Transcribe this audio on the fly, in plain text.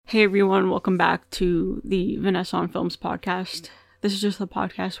Hey everyone, welcome back to the Vanessa on Films podcast. This is just a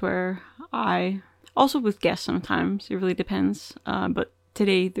podcast where I, also with guests sometimes, it really depends, but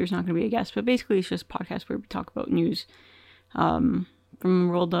today there's not going to be a guest, but basically it's just a podcast where we talk about news from the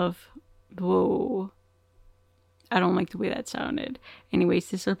world of, whoa, I don't like the way that sounded. Anyways,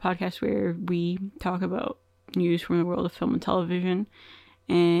 this is a podcast where we talk about news from the world of film and television,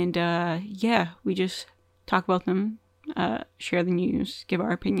 and we just talk about them. Share the news, give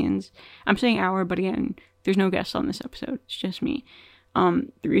our opinions. I'm saying our, but again, there's no guests on this episode. It's just me. The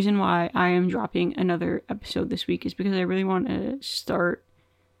reason why I am dropping another episode this week is because I really want to start,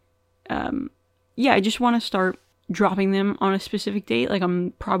 I just want to start dropping them on a specific date. Like,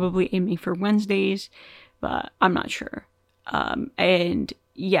 I'm probably aiming for Wednesdays, but I'm not sure.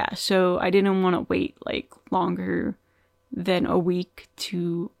 So I didn't want to wait, like, longer than a week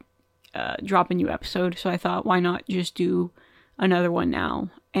to drop a new episode, so I thought, why not just do another one now?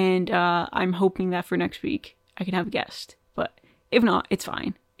 And I'm hoping that for next week I can have a guest, but if not, it's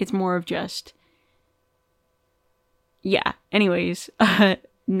fine. It's more of just, anyways,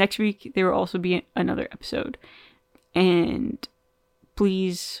 next week there will also be another episode, and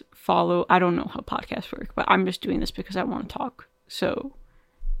please follow. I don't know how podcasts work, but I'm just doing this because I want to talk, so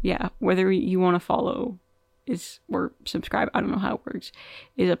yeah, whether you want to follow or subscribe, I don't know how it works,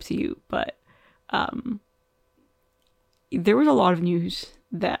 is up to you. But there was a lot of news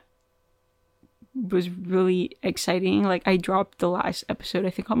that was really exciting. Like, I dropped the last episode I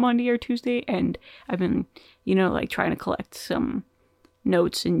think on Monday or Tuesday, and I've been trying to collect some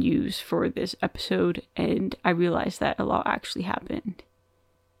notes and news for this episode, and I realized that a lot actually happened.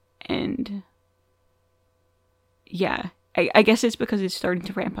 And yeah, I guess it's because it's starting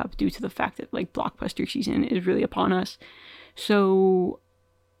to ramp up due to the fact that, like, blockbuster season is really upon us. So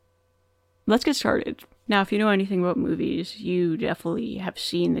let's get started. Now, if you know anything about movies, you definitely have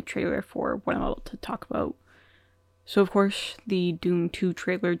seen the trailer for what I'm about to talk about. So, of course, the Dune 2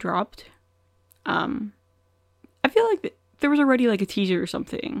 trailer dropped. I feel like there was already, like, a teaser or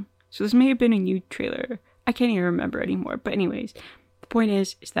something. So this may have been a new trailer. I can't even remember anymore. But anyways, the point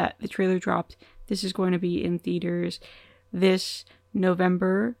is that the trailer dropped. This is going to be in theaters this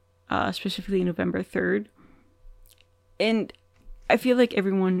November, specifically November 3rd. And I feel like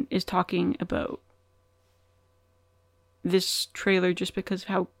everyone is talking about this trailer just because of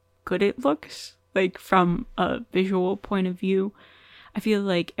how good it looks, like, from a visual point of view. I feel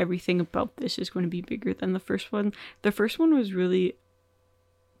like everything about this is going to be bigger than the first one. The first one was really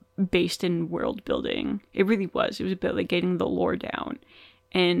based in world building. It really was. It was a bit like getting the lore down.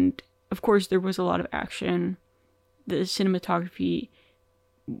 And of course there was a lot of action. The cinematography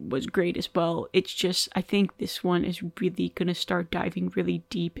was great as well. It's just, I think this one is really going to start diving really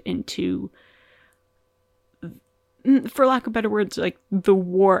deep into, for lack of better words, like, the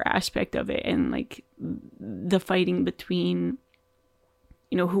war aspect of it, and, like, the fighting between,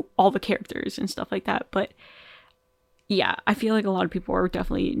 who all the characters and stuff like that. But yeah, I feel like a lot of people are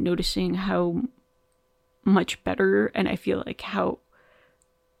definitely noticing how much better, and I feel like how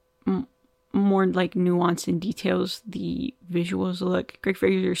more, like, nuance and details the visuals look. Greg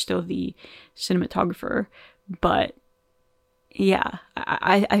Fraser is still the cinematographer, but yeah,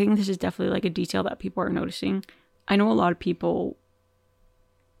 I think this is definitely, like, a detail that people are noticing. I know a lot of people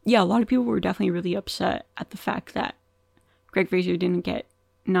were definitely really upset at the fact that Greg Fraser didn't get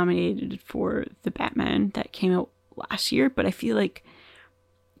nominated for the Batman that came out last year, but I feel like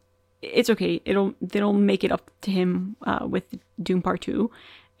it's okay. They'll make it up to him with Dune Part 2,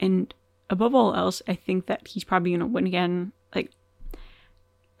 and above all else, I think that he's probably going to win again. Like,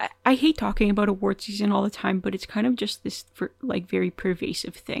 I hate talking about award season all the time, but it's kind of just this, very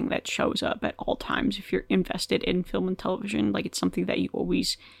pervasive thing that shows up at all times if you're invested in film and television. Like, it's something that you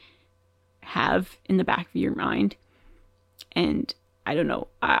always have in the back of your mind. And I don't know.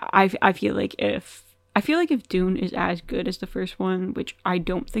 I feel like if Dune is as good as the first one, which I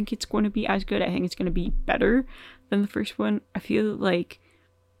don't think it's going to be as good, I think it's going to be better than the first one. I feel like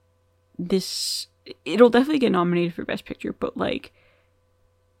it'll definitely get nominated for Best Picture, but, like,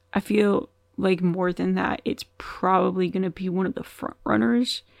 I feel like more than that, it's probably going to be one of the front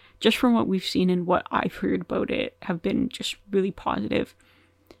runners, just from what we've seen and what I've heard about it have been just really positive.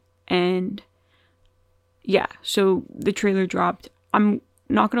 And yeah, so the trailer dropped. I'm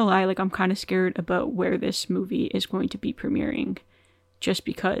not gonna lie, like, I'm kind of scared about where this movie is going to be premiering, just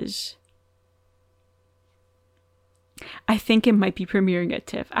because I think it might be premiering at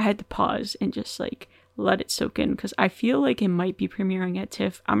TIFF. I had to pause and just, like, let it soak in, because I feel like it might be premiering at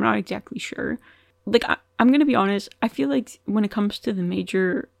TIFF. I'm not exactly sure. Like, I'm gonna be honest, I feel like when it comes to the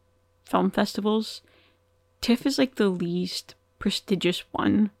major film festivals, TIFF is, like, the least prestigious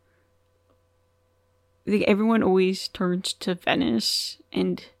one. like, everyone always turns to Venice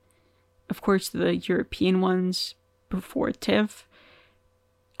and, of course, the European ones before TIFF.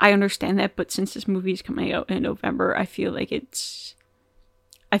 I understand that, but since this movie is coming out in November, I feel like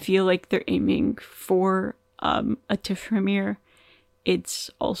they're aiming for a TIFF premiere. It's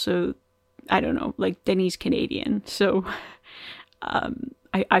also, I don't know, like, Denny's Canadian, so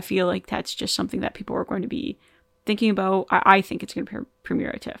I feel like that's just something that people are going to be thinking about. I think it's going to premiere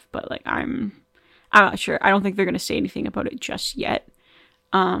at TIFF, but like, I'm not sure. I don't think they're going to say anything about it just yet.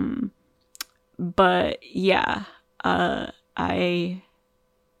 But yeah, I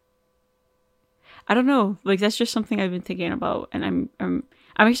don't know. Like, that's just something I've been thinking about, and I'm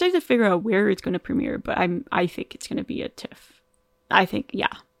excited to figure out where it's going to premiere. But I think it's going to be a TIFF. I think,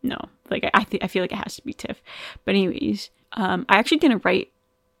 yeah, no, like, I feel like it has to be TIFF. But anyways, I actually didn't write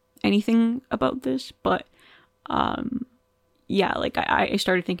anything about this, but yeah, like, I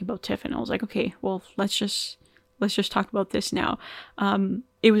started thinking about TIFF, and I was like, okay, well, let's just talk about this now.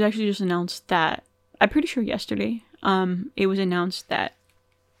 It was actually just announced that, I'm pretty sure yesterday, it was announced that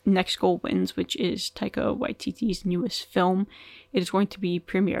Next Goal Wins, which is Taika Waititi's newest film, it is going to be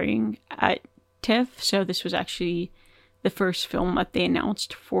premiering at TIFF. So this was actually the first film that they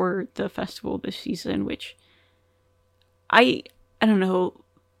announced for the festival this season, which I don't know,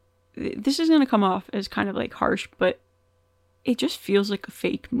 this is going to come off as kind of like harsh, but it just feels like a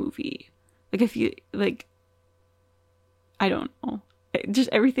fake movie. Like, I feel like, I don't know, just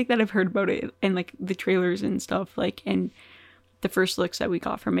everything that I've heard about it, and like the trailers and stuff, like, and the first looks that we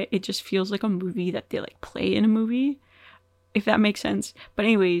got from it, it just feels like a movie that they like play in a movie, if that makes sense. But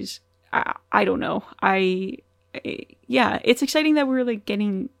anyways, I don't know. Yeah, it's exciting that we're like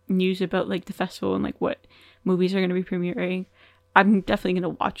getting news about like the festival and like what movies are going to be premiering. I'm definitely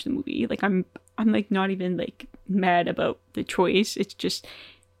going to watch the movie. Like, I'm like not even like mad about the choice. It's just,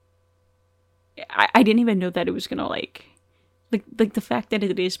 I didn't even know that it was going to like the fact that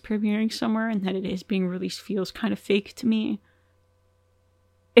it is premiering somewhere and that it is being released feels kind of fake to me.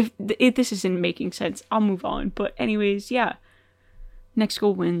 If this isn't making sense, I'll move on. But anyways, yeah, Next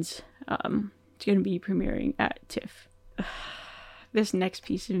Goal Wins. It's going to be premiering at TIFF. This next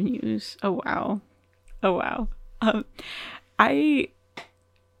piece of news. Oh wow.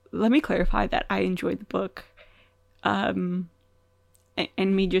 Let me clarify that I enjoyed the book. And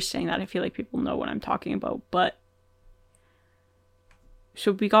me just saying that, I feel like people know what I'm talking about. But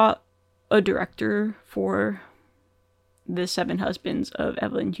so we got a director for the Seven Husbands of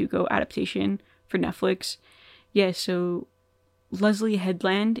Evelyn Hugo adaptation for Netflix. Yeah, so Leslie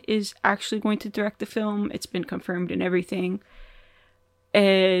Headland is actually going to direct the film. It's been confirmed and everything.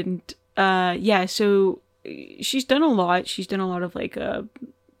 And yeah, so she's done a lot. She's done a lot of like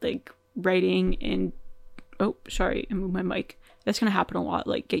writing and, oh, sorry, I moved my mic. That's gonna happen a lot,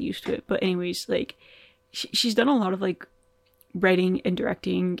 like, get used to it. But anyways, like, she's done a lot of like writing and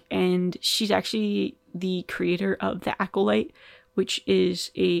directing, and she's actually the creator of The Acolyte, which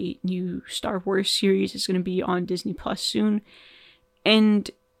is a new Star Wars series. It's going to be on Disney Plus soon. And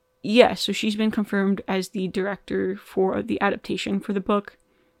yeah, so she's been confirmed as the director for the adaptation for the book.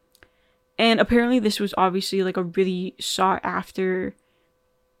 And apparently this was obviously like a really sought after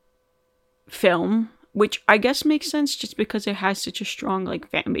film, which I guess makes sense just because it has such a strong like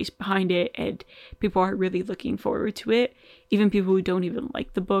fan base behind it, and people are really looking forward to it. Even people who don't even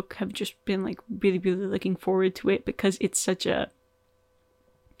like the book have just been like really, really looking forward to it, because it's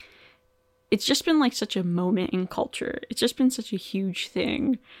just been like such a moment in culture. It's just been such a huge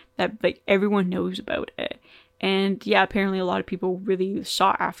thing that like everyone knows about it. And yeah, apparently a lot of people really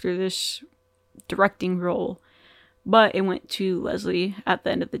sought after this directing role, but it went to Leslie at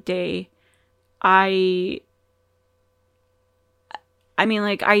the end of the day. I mean,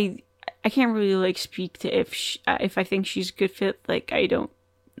 like, I can't really like speak to if I think she's a good fit. Like,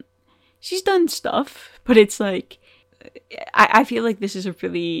 she's done stuff, but it's like, I feel like this is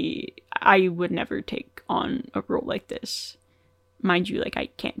I would never take on a role like this. Mind you, like, I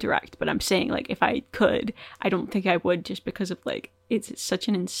can't direct, but I'm saying, like, if I could, I don't think I would, just because of like, it's such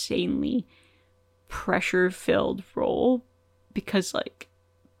an insanely pressure-filled role, because like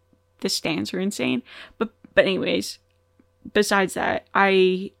the stands are insane. But anyways, besides that,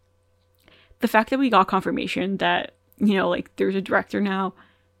 the fact that we got confirmation that, you know, like, there's a director now,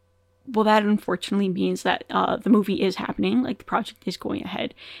 well, that unfortunately means that the movie is happening, like, the project is going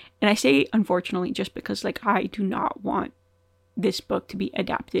ahead. And I say unfortunately just because, like, I do not want this book to be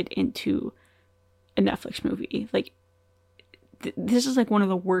adapted into a Netflix movie. Like, this is like one of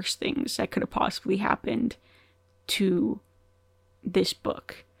the worst things that could have possibly happened to this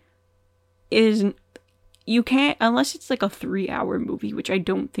book. You can't, unless it's like a 3-hour movie, which I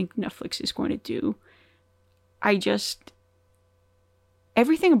don't think Netflix is going to do. I just,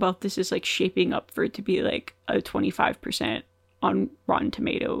 everything about this is like shaping up for it to be like a 25% on Rotten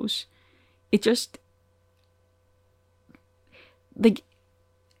Tomatoes. It just, like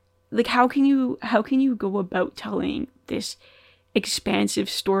how can you go about telling this expansive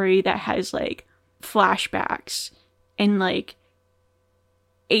story that has like flashbacks and like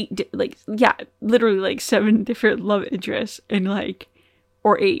literally like 7 different love interests and like,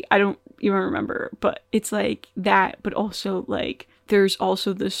 or 8, I don't even remember, but it's like that, but also like there's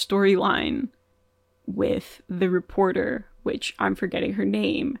also the storyline with the reporter, which I'm forgetting her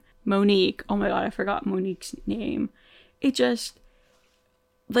name, Monique. Oh my god, I forgot Monique's name. It just,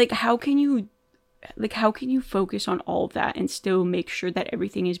 like, how can you focus on all of that and still make sure that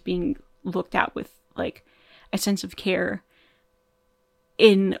everything is being looked at with like a sense of care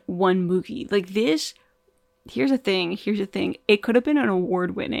in one movie? Like this, here's the thing. It could have been an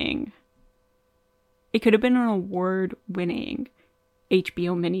award-winning HBO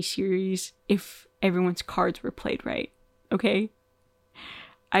miniseries if everyone's cards were played right. Okay?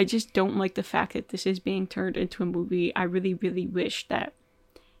 I just don't like the fact that this is being turned into a movie. I really, really wish that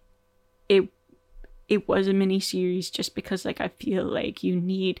it was a miniseries, just because like I feel like you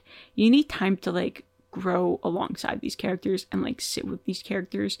need time to like grow alongside these characters and like sit with these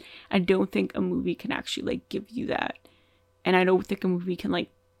characters. I don't think a movie can actually like give you that, and I don't think a movie can like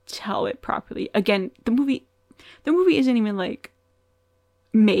tell it properly. Again, the movie isn't even like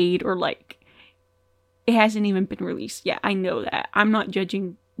made, or like it hasn't even been released yet. I know that. I'm not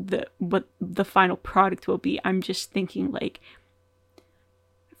judging what the final product will be. I'm just thinking like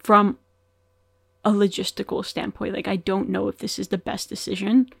from a logistical standpoint, like I don't know if this is the best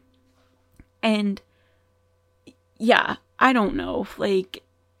decision. And yeah, I don't know. Like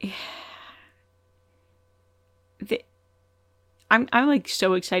I'm like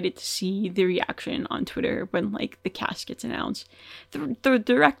so excited to see the reaction on Twitter when like the cast gets announced. The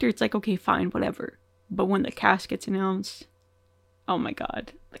director, it's like, okay, fine, whatever. But when the cast gets announced, oh my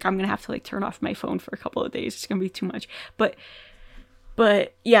god, like I'm gonna have to like turn off my phone for a couple of days. It's gonna be too much. But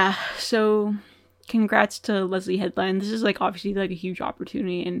yeah, so congrats to Leslie Headland. This is like obviously like a huge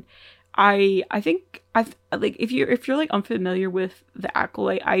opportunity, and I think I've like, if you're like unfamiliar with The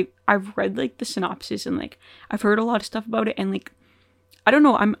Acolyte, I've read like the synopsis and like I've heard a lot of stuff about it, and like I don't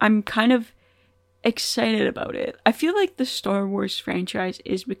know, I'm kind of excited about it. I feel like the Star Wars franchise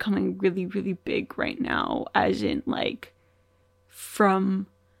is becoming really, really big right now, as in like from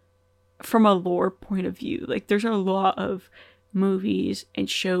a lore point of view. Like there's a lot of movies and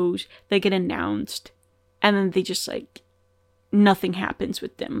shows that get announced and then they just like nothing happens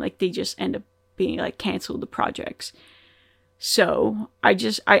with them. Like they just end up being like canceled, the projects. So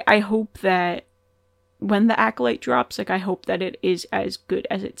I hope that when The Acolyte drops, like I hope that it is as good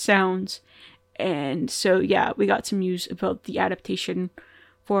as it sounds. And so yeah, we got some news about the adaptation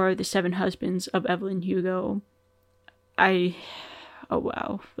for The Seven Husbands of Evelyn Hugo. Oh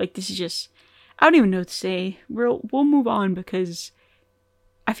wow, like this is just, I don't even know what to say. We'll move on, because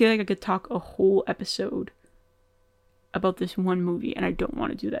I feel like I could talk a whole episode about this one movie, and I don't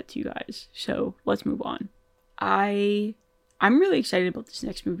want to do that to you guys. So let's move on. I'm really excited about this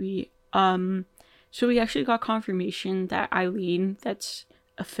next movie. So we actually got confirmation that Eileen, that's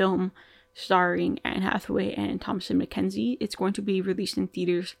a film starring Anne Hathaway and Thomasin McKenzie, it's going to be released in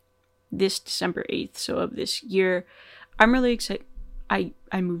theaters this December 8th, so of this year. I'm really excited. I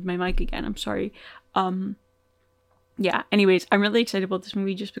moved my mic again, I'm sorry. Yeah, anyways, I'm really excited about this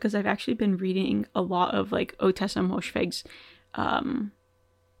movie just because I've actually been reading a lot of like Ottessa Moshfegh's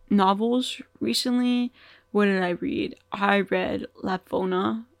novels recently. What did I read? I read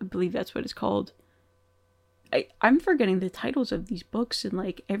Lapvona, I believe that's what it's called. I'm forgetting the titles of these books and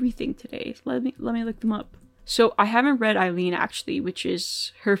like everything today. Let me look them up. So I haven't read Eileen, actually, which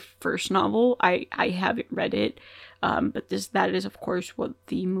is her first novel. I haven't read it. But that is of course what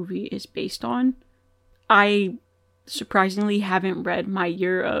the movie is based on. I surprisingly haven't read My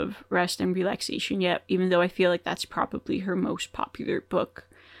Year of Rest and Relaxation yet, even though I feel like that's probably her most popular book.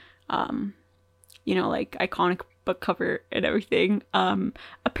 You know, like iconic book cover and everything.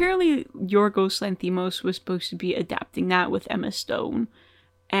 Apparently Yorgos Lanthimos was supposed to be adapting that with Emma Stone,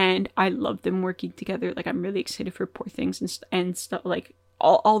 and I love them working together. Like I'm really excited for Poor Things and stuff, like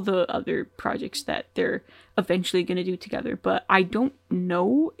all the other projects that they're eventually going to do together. But I don't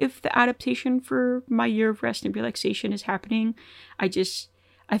know if the adaptation for My Year of Rest and Relaxation is happening. I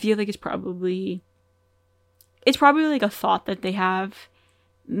feel like it's probably like a thought that they have.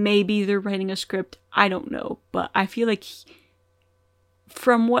 Maybe they're writing a script. I don't know. But I feel like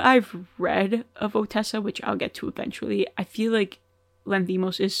from what I've read of Ottessa, which I'll get to eventually, I feel like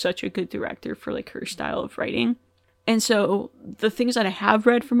Lanthimos is such a good director for like her style of writing. And so the things that I have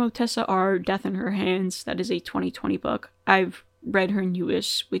read from Ottessa are Death in Her Hands. That is a 2020 book. I've read her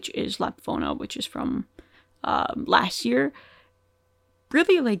newest, which is Lapfona, which is from last year.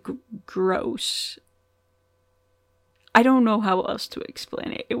 Really like gross. I don't know how else to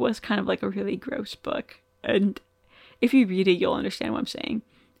explain it. It was kind of like a really gross book. And if you read it, you'll understand what I'm saying.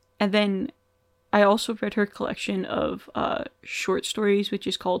 And then I also read her collection of short stories, which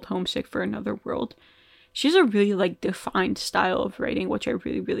is called Homesick for Another World. She has a really like defined style of writing, which I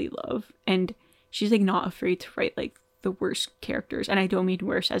really, really love. And she's like not afraid to write like the worst characters. And I don't mean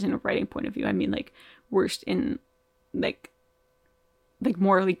worst as in a writing point of view. I mean like worst in like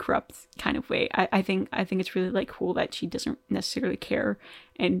morally corrupt kind of way. I think it's really like cool that she doesn't necessarily care,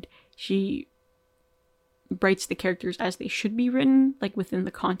 and she writes the characters as they should be written, like within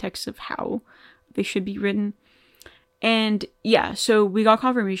the context of how they should be written. And yeah, so we got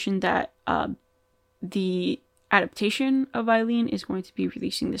confirmation that the adaptation of Eileen is going to be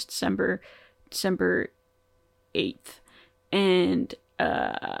releasing this December 8th. And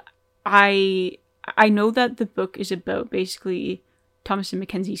I know that the book is about basically Thomasin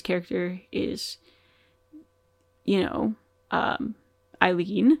McKenzie's character is,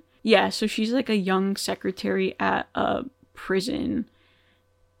 Eileen. Yeah, so she's like a young secretary at a prison.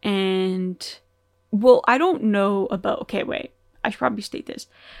 And, well, I don't know about... Okay, wait. I should probably state this.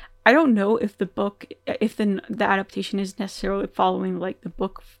 I don't know if the book... If the adaptation is necessarily following, like, the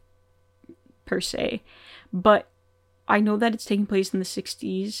book per se. But I know that it's taking place in the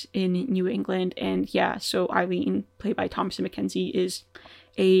 60s in New England. And, yeah, so Eileen, played by Thomasin McKenzie, is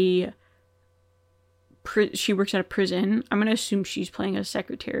she works at a prison. I'm going to assume she's playing a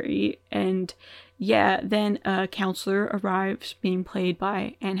secretary. And yeah, then a counselor arrives being played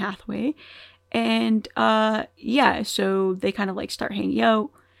by Anne Hathaway. And yeah, so they kind of like start hanging out.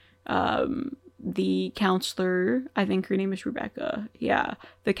 The counselor, I think her name is Rebecca. Yeah,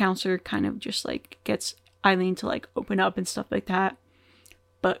 the counselor kind of just like gets Eileen to like open up and stuff like that.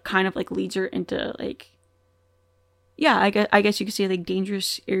 But kind of like leads her into like, yeah, I guess you could say like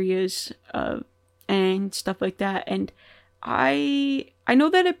dangerous areas and stuff like that. And I know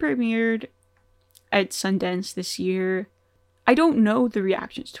that it premiered at Sundance this year. I don't know the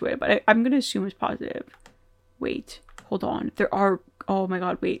reactions to it, but I'm gonna assume it's positive. Wait, hold on. Oh my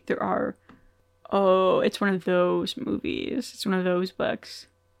god, wait, oh, it's one of those movies. It's one of those books.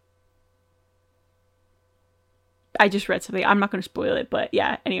 I just read something. I'm not gonna spoil it, but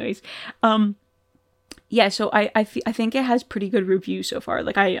yeah, anyways. Yeah, so I think it has pretty good reviews so far.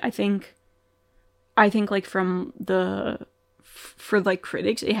 Like I think like from for like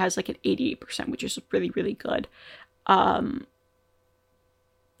critics, it has like an 88%, which is really, really good.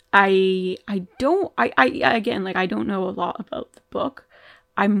 I again, like I don't know a lot about the book.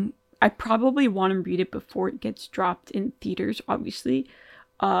 I probably want to read it before it gets dropped in theaters, obviously.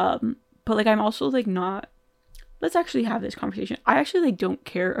 But like I'm also like not, let's actually have this conversation. I actually like don't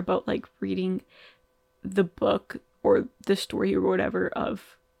care about like reading the book or the story or whatever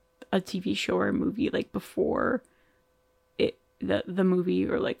of a TV show or a movie like before the movie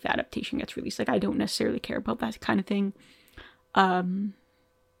or like the adaptation gets released. Like I don't necessarily care about that kind of thing. I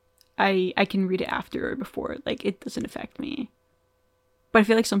can read it after or before. Like it doesn't affect me. But I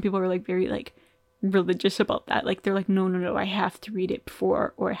feel like some people are like very like religious about that. Like they're like, no, I have to read it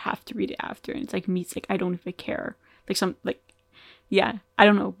before or I have to read it after. And it's like me, it's like I don't even care. Like some like, yeah, I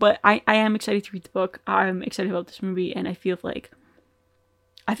don't know. But I am excited to read the book. I'm excited about this movie, and I feel like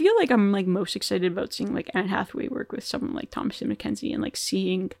I'm like most excited about seeing like Anne Hathaway work with someone like Thomasin McKenzie and like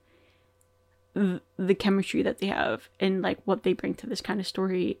seeing the chemistry that they have and like what they bring to this kind of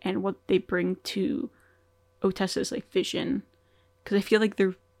story and what they bring to Ottessa's like vision. Because I feel like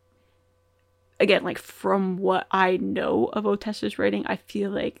they're, again, like from what I know of Ottessa's writing, I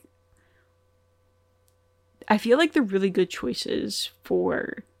feel like they're really good choices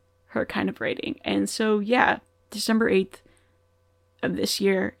for her kind of writing. And so yeah, December 8th of this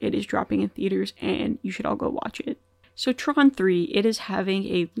year, it is dropping in theaters and you should all go watch it. So Tron 3, it is having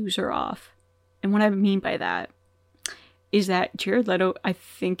a loser off. And what I mean by that is that Jared Leto,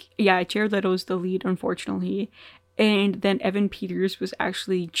 Jared Leto is the lead, unfortunately. And then Evan Peters was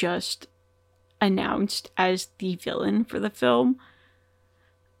actually just announced as the villain for the film.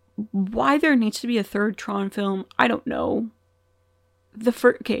 Why there needs to be a third Tron film, I don't know.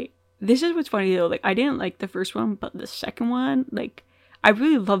 Okay, this is what's funny though. Like, I didn't like the first one, but the second one, like, I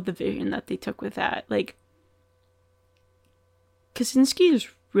really love the vision that they took with that. Like, Kaczynski is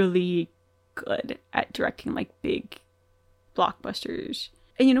really good at directing, like, big blockbusters.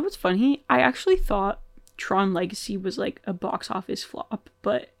 And you know what's funny? I actually thought Tron Legacy was like a box office flop,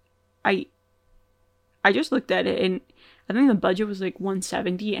 but I just looked at it, and I think the budget was like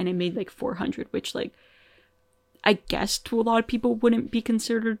 170 and it made like 400, which like I guess to a lot of people wouldn't be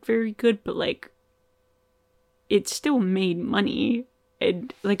considered very good, but like it still made money,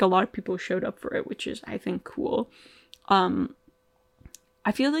 and like a lot of people showed up for it, which is, I think, cool.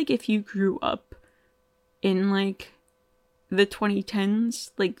 I feel like if you grew up in like the 2010s,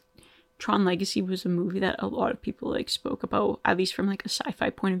 like Tron Legacy was a movie that a lot of people like spoke about, at least from like a sci-fi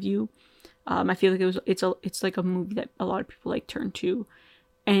point of view. I feel like it's like a movie that a lot of people like turn to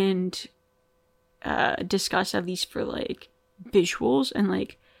and discuss, at least for like visuals and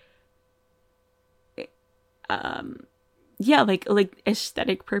like yeah, like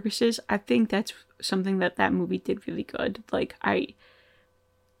aesthetic purposes. I think that's something that movie did really good. Like I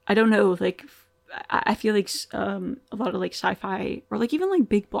don't know, like I feel like a lot of like sci-fi or like even like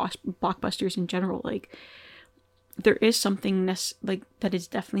big blockbusters in general, like there is something like that is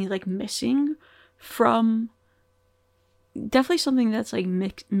definitely like missing from, definitely something that's like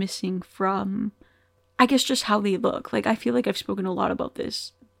missing from, I guess, just how they look. Like I feel like I've spoken a lot about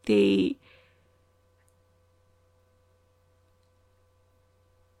this. They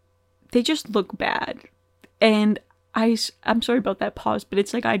just look bad, and I'm sorry about that pause, but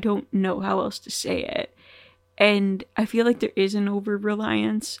it's like I don't know how else to say it. And I feel like there is an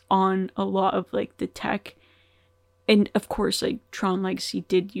over-reliance on a lot of like the tech. And of course, like Tron Legacy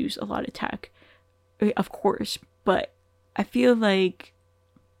did use a lot of tech, of course, but I feel like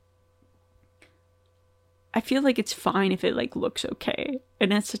it's fine if it like looks okay.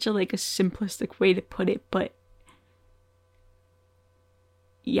 And that's such a like a simplistic way to put it, but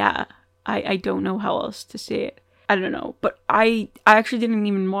yeah, I don't know how else to say it. I don't know, but I actually didn't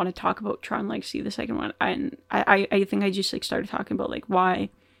even want to talk about Tron Legacy, the second one, and I think I just like started talking about like why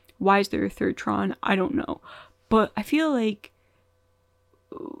is there a third Tron? I don't know, but I feel like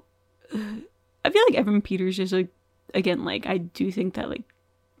Evan Peters is like, again, like I do think that like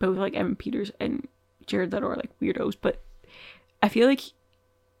both like Evan Peters and Jared Leto are like weirdos, but I feel like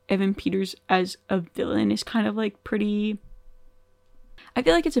Evan Peters as a villain is kind of like pretty, I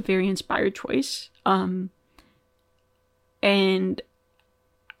feel like it's a very inspired choice. And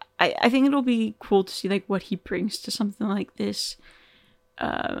I think it'll be cool to see like what he brings to something like this.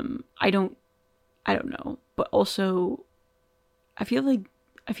 I don't know, but also I feel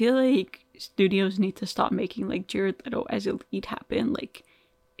like studios need to stop making like Jared Leto as a lead happen. Like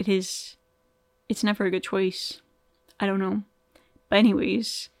it's never a good choice. I don't know. But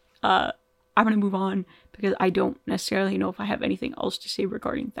anyways, I'm gonna move on because I don't necessarily know if I have anything else to say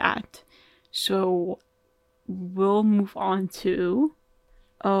regarding that. So we'll move on to,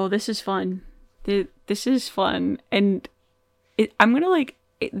 oh, this is fun. This is fun, and I'm gonna like,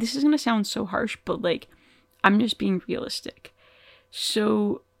 this is gonna sound so harsh, but like I'm just being realistic.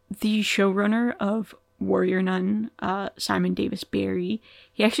 So the showrunner of Warrior Nun, Simon Davis Barry,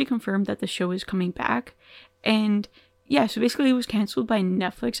 he actually confirmed that the show is coming back. And yeah, so basically it was canceled by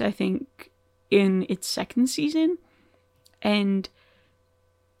Netflix, I think, in its second season. And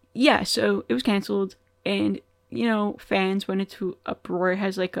yeah, so it was canceled, and you know, fans went into uproar. It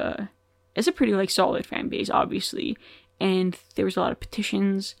has like it's a pretty like solid fan base, obviously, and there was a lot of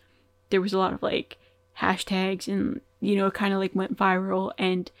petitions, there was a lot of like hashtags, and you know, it kind of like went viral.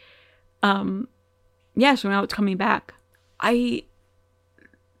 And yeah, so now it's coming back.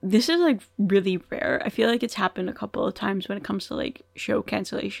 This is like really rare. I feel like it's happened a couple of times when it comes to like show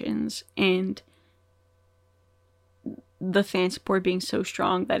cancellations and the fan support being so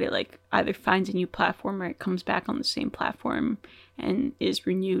strong that it like either finds a new platform or it comes back on the same platform and is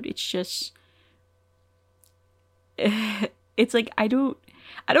renewed. It's just it's like I don't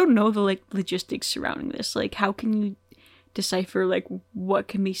know the like logistics surrounding this. Like how can you decipher like what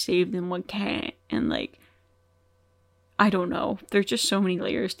can be saved and what can't? And like I don't know. There's just so many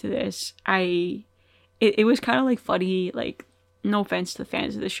layers to this. It was kind of like funny, like no offense to the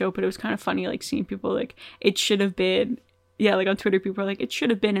fans of the show, but it was kind of funny like seeing people like it should have been, yeah, like on Twitter people are like it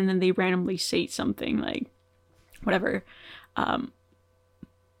should have been, and then they randomly say something like whatever.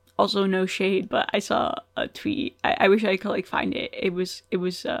 Also no shade, but I saw a tweet. I wish I could like find it. It was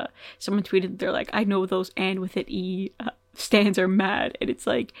someone tweeted, they're like, I know those and with an E stands are mad, and it's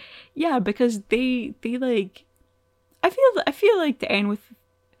like, yeah, because they like I feel like the and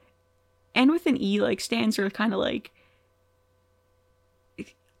with an E like stands are kind of like,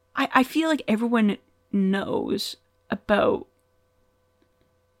 I feel like everyone knows about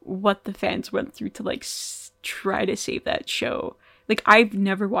what the fans went through to like try to save that show. Like I've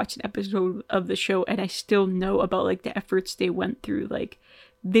never watched an episode of the show, and I still know about like the efforts they went through. Like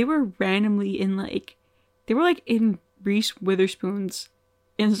they were randomly in like they were like in Reese Witherspoon's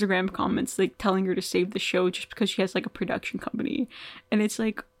Instagram comments, like telling her to save the show just because she has like a production company. And it's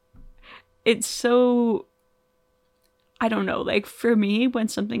like, it's so, I don't know, like for me, when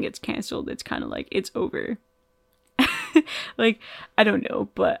something gets canceled, it's kind of like it's over. Like, I don't know,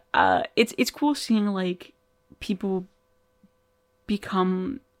 but it's cool seeing like people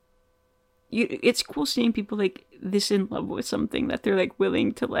become, it's cool seeing people like this in love with something that they're like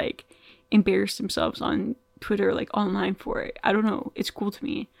willing to like embarrass themselves on Twitter, like online for it. I don't know, it's cool to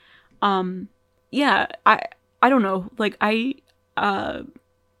me. Yeah, I don't know, like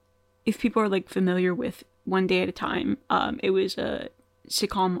if people are like familiar with One Day at a Time, it was a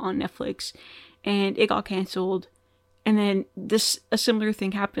sitcom on Netflix and it got canceled. And then a similar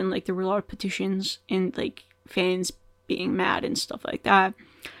thing happened, like there were a lot of petitions and like fans being mad and stuff like that.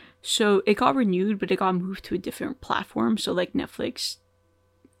 So it got renewed, but it got moved to a different platform. So like Netflix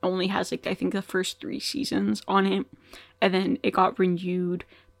only has like, I think the first 3 seasons on it. And then it got renewed,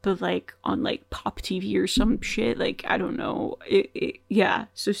 but like on like Pop TV or some shit. Like, I don't know. Yeah.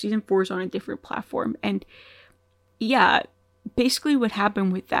 So season 4 is on a different platform. And yeah, basically what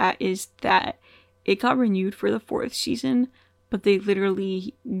happened with that is that it got renewed for the 4th season, but they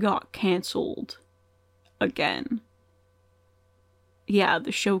literally got canceled again. Yeah,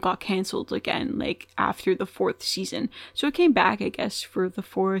 the show got canceled again, like, after the 4th season. So it came back, I guess, for the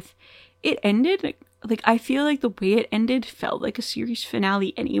 4th. It ended, like, I feel like the way it ended felt like a series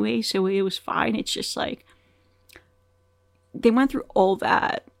finale anyway, so it was fine. It's just, like, they went through all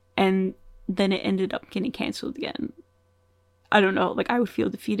that, and then it ended up getting canceled again. I don't know, like, I would feel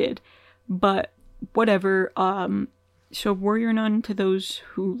defeated. But whatever. So Warrior Nun, to those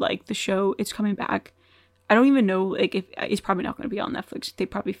who like the show, it's coming back. I don't even know, like, if it's probably not going to be on Netflix. They're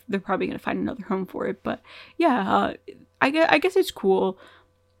probably going to find another home for it. But yeah, I guess it's cool.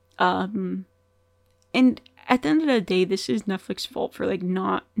 And at the end of the day, this is Netflix's fault for like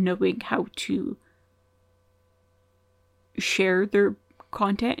not knowing how to share their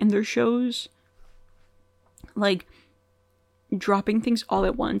content in their shows. Like, dropping things all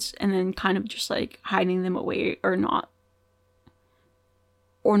at once and then kind of just like hiding them away or not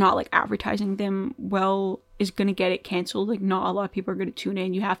like advertising them well is gonna get it canceled. Like, not a lot of people are gonna tune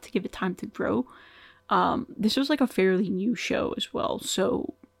in. You have to give it time to grow. This was like a fairly new show as well,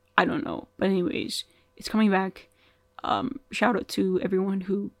 so I don't know. But anyways, it's coming back. Shout out to everyone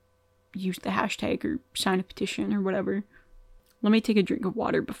who used the hashtag or signed a petition or whatever. Let me take a drink of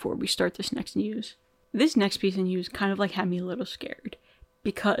water before we start this next news. This next piece of news kind of like had me a little scared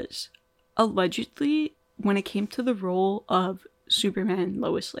because allegedly when it came to the role of Superman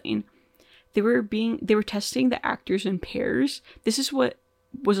Lois Lane, they were testing the actors in pairs. This is what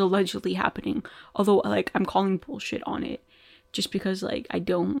was allegedly happening, although like I'm calling bullshit on it just because like I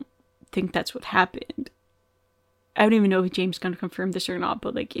don't think that's what happened. I don't even know if James is gonna confirm this or not,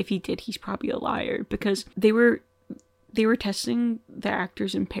 but like if he did, he's probably a liar because they were testing the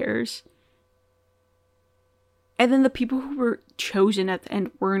actors in pairs. And then the people who were chosen at the end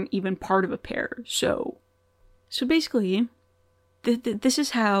weren't even part of a pair. So basically, this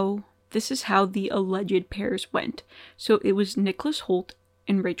is how the alleged pairs went. So it was Nicholas Hoult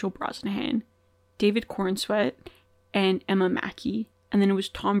and Rachel Brosnahan, David Cornsweet and Emma Mackey, and then it was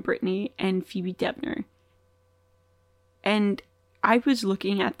Tom Brittany and Phoebe Debner. And I was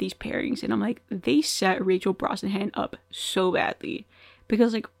looking at these pairings and I'm like, they set Rachel Brosnahan up so badly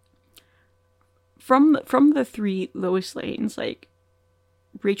because like from the 3 Lois Lanes, like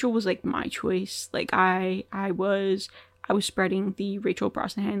Rachel was like my choice. Like I was spreading the Rachel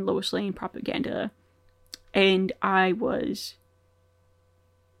Brosnahan Lois Lane propaganda, and I was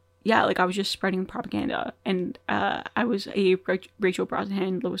just spreading propaganda, and I was a Rachel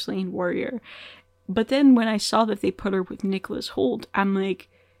Brosnahan Lois Lane warrior. But then when I saw that they put her with Nicholas Hoult, I'm like,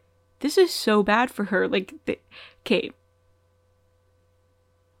 this is so bad for her. Like, okay.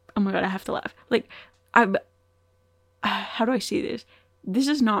 Oh my god, I have to laugh. Like, how do I say this? This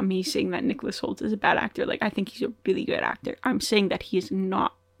is not me saying that Nicholas Hoult is a bad actor. Like, I think he's a really good actor. I'm saying that he is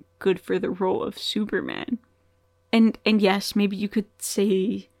not good for the role of Superman. And yes, maybe you could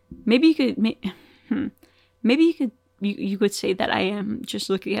say, you could say that I am just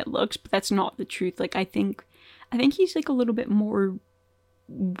looking at looks, but that's not the truth. Like, I think he's like a little bit more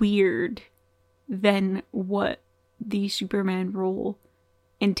weird than what the Superman role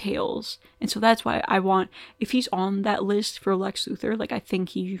entails. And so that's why I want, if he's on that list for Lex Luthor, like I think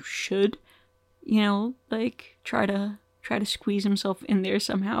he should, you know, like try to squeeze himself in there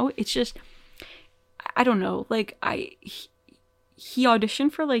somehow. It's just, I don't know, like he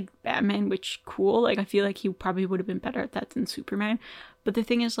auditioned for like Batman, which cool, like I feel like he probably would have been better at that than Superman. But the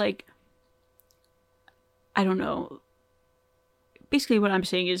thing is, like, I don't know. Basically what I'm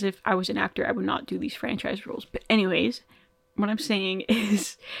saying is if I was an actor, I would not do these franchise roles. But anyways, what I'm saying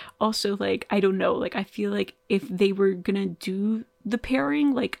is also, like, I don't know, like, I feel like if they were gonna do the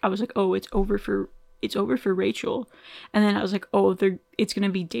pairing, like, I was like, oh, it's over for Rachel, and then I was like, oh, it's gonna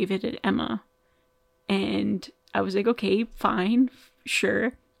be David and Emma, and I was like, okay, fine,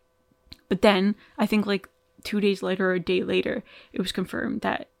 sure. But then I think like 2 days later or a day later, it was confirmed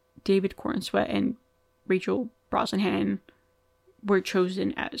that David Cornsweet and Rachel Brosnahan were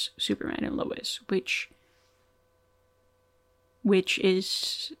chosen as Superman and Lois, which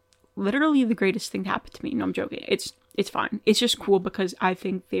is literally the greatest thing to happen to me. No, I'm joking. It's fine. It's just cool because I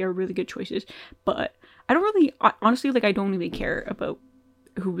think they are really good choices. But I don't really, honestly, like, I don't really care about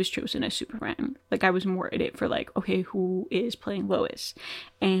who was chosen as Superman. Like, I was more in it for, like, okay, who is playing Lois?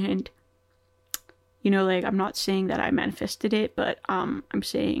 And, you know, like, I'm not saying that I manifested it, but I'm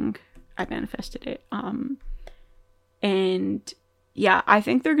saying I manifested it. And yeah, I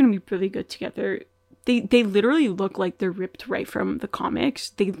think they're gonna be really good together. They literally look like they're ripped right from the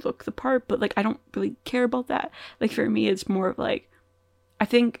comics. They look the part, but, like, I don't really care about that. Like, for me, it's more of, like, I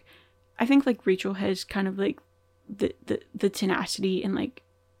think like Rachel has kind of, like, the tenacity and, like,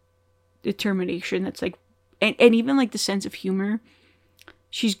 determination that's, like, and even, like, the sense of humor.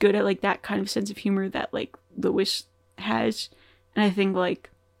 She's good at, like, that kind of sense of humor that, like, Lois has. And I think,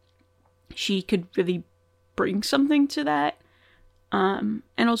 like, she could really bring something to that.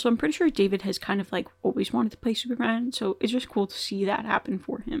 And also I'm pretty sure David has kind of, like, always wanted to play Superman, so it's just cool to see that happen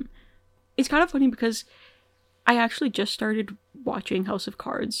for him. It's kind of funny because I actually just started watching House of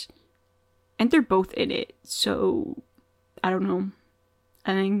Cards, and they're both in it, so I don't know.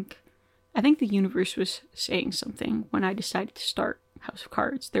 I think the universe was saying something when I decided to start House of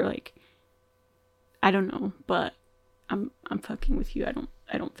Cards. They're like, I don't know, but I'm fucking with you. I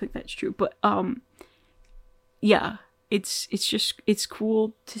don't think that's true, but yeah. It's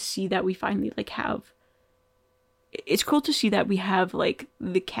cool to see that we finally, like, it's cool to see that we have, like,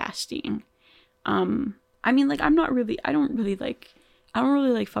 the casting. I mean, like, I don't really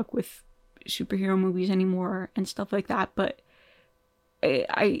like fuck with superhero movies anymore and stuff like that, but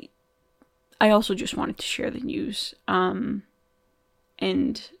I also just wanted to share the news. And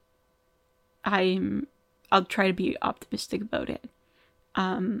I'll try to be optimistic about it.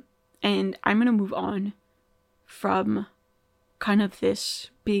 And I'm gonna move on from kind of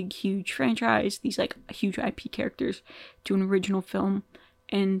this big, huge franchise, these, like, huge IP characters, to an original film.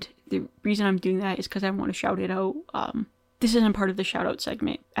 And the reason I'm doing that is because I want to shout it out. This isn't part of the shout out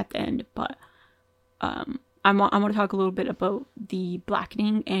segment at the end, but I want to talk a little bit about the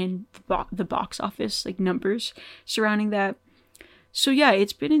Blackening and the box office, like, numbers surrounding that. So yeah,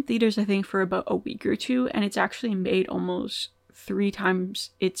 it's been in theaters, I think, for about a week or two, and it's actually made almost 3 times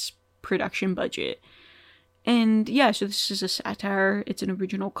its production budget. And yeah, so this is a satire. It's an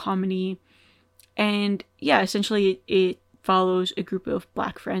original comedy. And yeah, essentially it follows a group of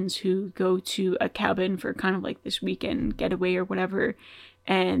black friends who go to a cabin for kind of like this weekend getaway or whatever.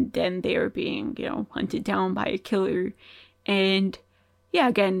 And then they are being, you know, hunted down by a killer. And yeah,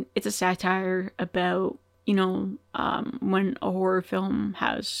 again, it's a satire about, you know, when a horror film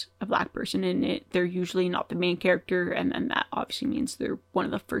has a black person in it, they're usually not the main character, and then that obviously means they're one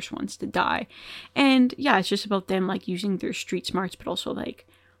of the first ones to die. And yeah, it's just about them, like, using their street smarts, but also, like,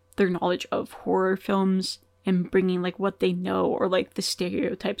 their knowledge of horror films and bringing, like, what they know, or, like, the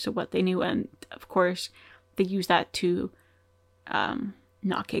stereotypes of what they knew, and of course they use that to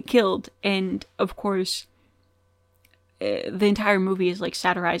not get killed. And of course the entire movie is, like,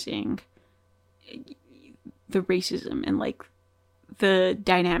 satirizing the racism and, like, the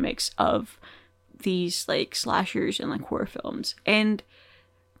dynamics of these, like, slashers and, like, horror films. And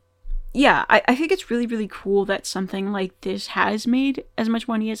yeah, I think it's really, really cool that something like this has made as much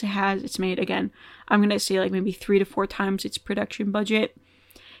money as it has. It's made, again, I'm gonna say, like, maybe 3 to 4 times its production budget.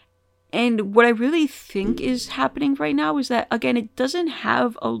 And what I really think is happening right now is that, again, it doesn't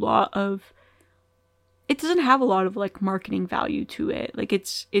have a lot of, like, marketing value to it. Like,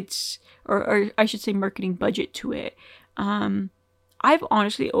 or I should say marketing budget to it. I've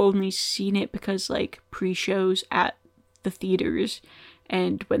honestly only seen it because, like, pre-shows at the theaters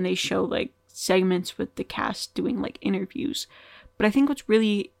and when they show, like, segments with the cast doing, like, interviews. But I think what's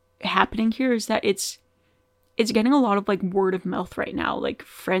really happening here is that it's getting a lot of, like, word of mouth right now. Like,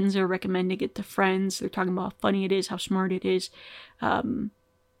 friends are recommending it to friends. They're talking about how funny it is, how smart it is.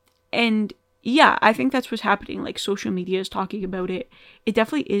 And yeah, I think that's what's happening. Like, social media is talking about it. It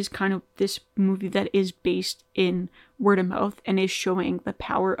definitely is kind of this movie that is based in word of mouth and is showing the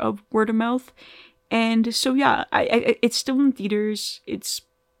power of word of mouth. And so yeah, it's still in theaters. It's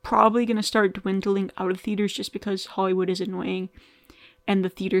probably going to start dwindling out of theaters just because Hollywood is annoying and the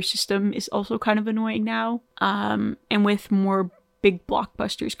theater system is also kind of annoying now. And with more big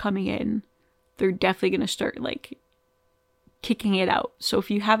blockbusters coming in, they're definitely going to start like kicking it out. So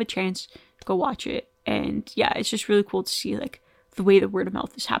if you have a chance, go watch it. And yeah, it's just really cool to see like the way the word of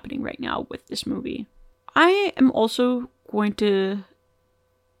mouth is happening right now with this movie. I am also going to...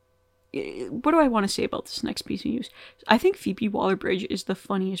 What do I want to say about this next piece of news? I think Phoebe Waller-Bridge is the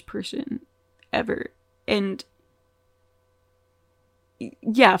funniest person ever. And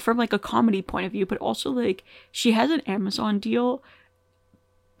yeah, from like a comedy point of view, but also like she has an Amazon deal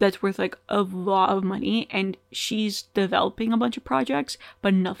that's worth like a lot of money, and she's developing a bunch of projects,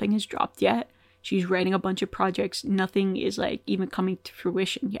 but nothing has dropped yet. She's writing a bunch of projects. Nothing is like even coming to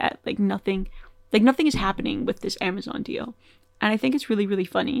fruition yet. Like nothing is happening with this Amazon deal. And I think it's really, really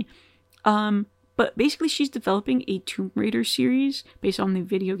funny. But basically she's developing a Tomb Raider series based on the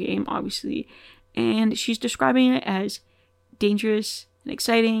video game, obviously. And she's describing it as dangerous and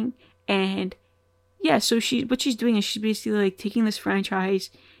exciting. And yeah, so what she's doing is she's basically like taking this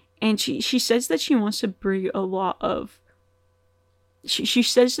franchise, and she says that she wants to bring a lot of... She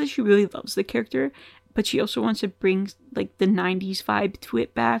says that she really loves the character, but she also wants to bring like the 90s vibe to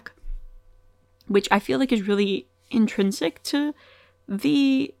it back, which I feel like is really intrinsic to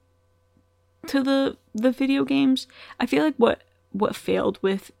the video games. I feel like what failed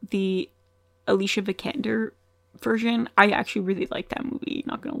with the Alicia Vikander version, I actually really liked that movie,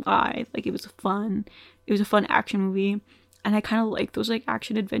 not gonna lie. Like it was a fun action movie, and I kind of like those like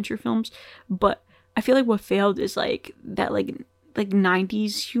action adventure films, but I feel like what failed is like that like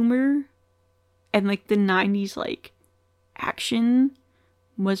 90s humor and like the 90s like action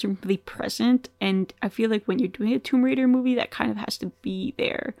wasn't really present. And I feel like when you're doing a Tomb Raider movie, that kind of has to be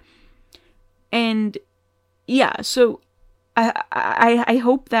there. And yeah, so I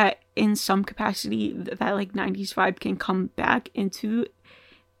hope that in some capacity that like 90s vibe can come back into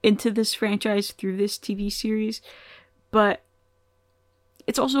this franchise through this TV series. But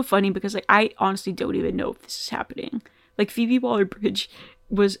it's also funny because like I honestly don't even know if this is happening. Like Phoebe Waller-Bridge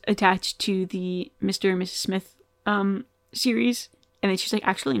was attached to the Mr. and Mrs. Smith series, and then she's like,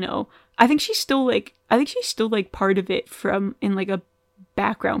 actually no. I think she's still like part of it from in like a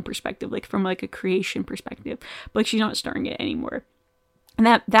background perspective, like from like a creation perspective, but like she's not starring it anymore. And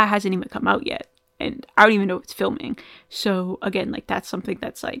that hasn't even come out yet, and I don't even know if it's filming. So again, like that's something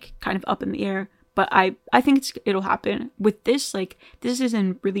that's like kind of up in the air. But I think it'll happen. With this, like this is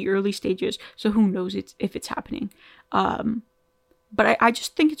in really early stages, so who knows if it's happening. But I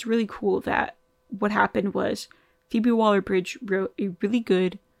just think it's really cool that what happened was Phoebe Waller-Bridge wrote a really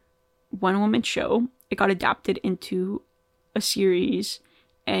good one-woman show. It got adapted into a series,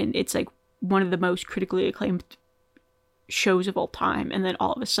 and it's like one of the most critically acclaimed shows of all time. And then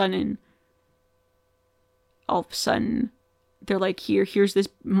all of a sudden they're like, here's this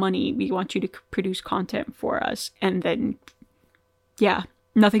money, we want you to produce content for us. And then yeah,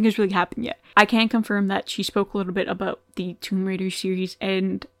 nothing has really happened yet. I can confirm that she spoke a little bit about the Tomb Raider series,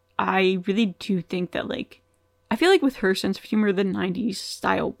 and I really do think that like I feel like with her sense of humor, the 90s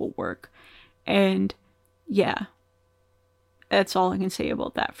style will work. And yeah, that's all I can say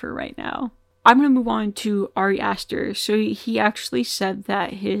about that for right now. I'm going to move on to Ari Aster. So he actually said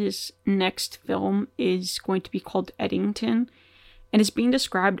that his next film is going to be called Eddington, and it's being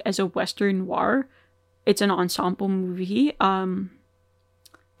described as a Western noir. It's an ensemble movie. And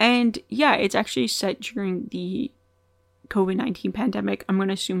yeah, it's actually set during the COVID-19 pandemic. I'm going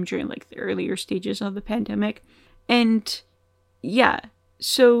to assume during like the earlier stages of the pandemic. And yeah,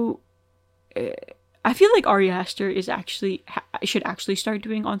 so I feel like Ari Aster should actually start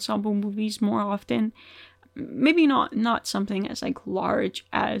doing ensemble movies more often. Maybe not something as like large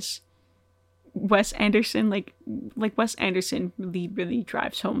as Wes Anderson. Like Wes Anderson really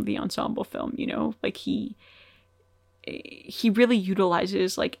drives home the ensemble film, you know? Like he really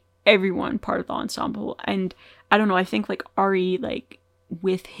utilizes like everyone part of the ensemble. And I don't know, I think like Ari, like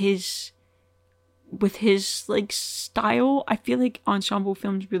with his like style, I feel like ensemble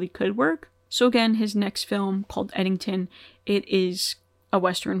films really could work. So again, his next film called Eddington, it is a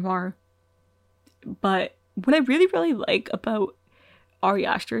Western noir. But what I really, really like about Ari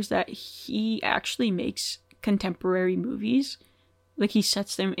Aster is that he actually makes contemporary movies. Like he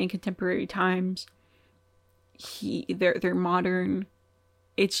sets them in contemporary times. They're modern.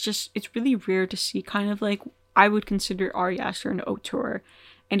 It's really rare to see kind of like, I would consider Ari Aster an auteur.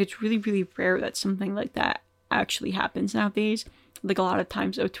 And it's really, really rare that something like that actually happens nowadays. Like a lot of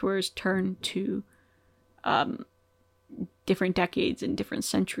times auteurs turn to different decades and different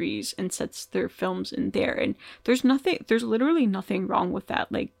centuries and sets their films in there. And there's literally nothing wrong with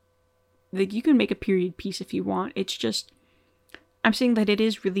that. Like you can make a period piece if you want. It's just, I'm saying that it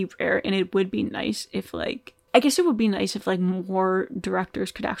is really rare, and it would be nice if like, I guess it would be nice if like more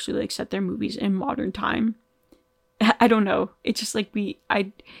directors could actually like set their movies in modern time. I don't know. It's just like we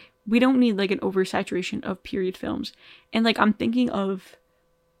don't need like an oversaturation of period films. And like I'm thinking of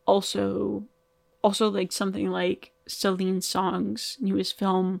also like something like Celine Song's newest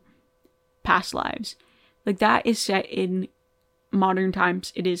film, Past Lives. Like that is set in modern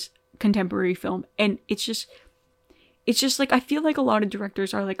times. It is contemporary film, and it's just like I feel like a lot of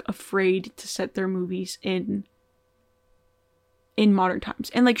directors are like afraid to set their movies in modern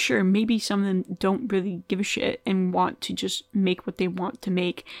times. And like sure, maybe some of them don't really give a shit and want to just make what they want to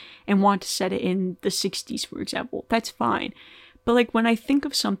make and want to set it in the 60s, for example. That's fine. But like when I think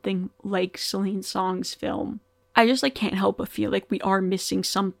of something like Celine Song's film, I just like can't help but feel like we are missing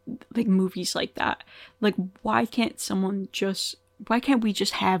some like movies like that. Like why can't we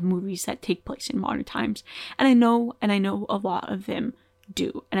just have movies that take place in modern times? And I know a lot of them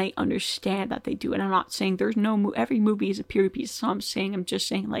do, and I understand that they do, and I'm not saying there's every movie is a period piece. So I'm just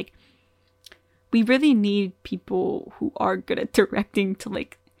saying like we really need people who are good at directing to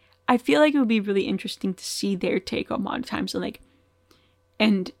like, I feel like it would be really interesting to see their take on modern times,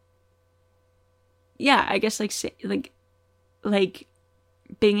 and yeah, I guess like say, like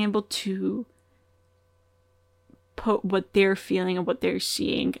being able to put what they're feeling and what they're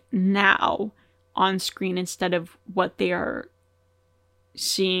seeing now on screen instead of what they are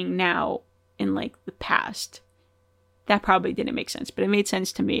seeing now in like the past. That probably didn't make sense, but it made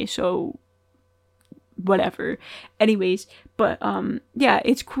sense to me, so whatever. Anyways, but yeah,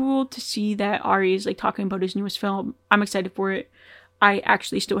 it's cool to see that Ari is like talking about his newest film. I'm excited for it. I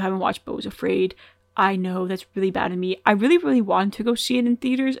actually still haven't watched Beau is Afraid. I know that's really bad of me. I really, really wanted to go see it in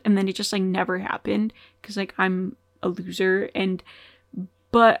theaters, and then it just like never happened because like I'm a loser.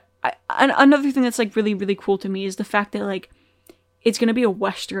 But another thing that's like really, really cool to me is the fact that like it's gonna be a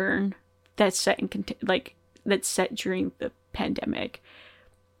Western that's set during the pandemic.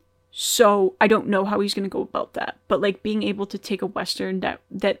 So I don't know how he's gonna go about that, but like being able to take a Western that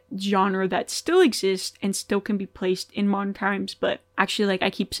genre that still exists and still can be placed in modern times, but actually like I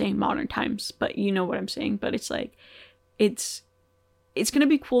keep saying modern times, but you know what I'm saying. But it's like it's gonna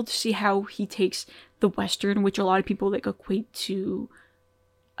be cool to see how he takes the Western, which a lot of people like equate to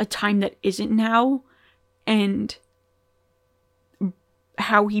a time that isn't now, and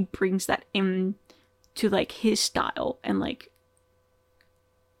how he brings that in to like his style and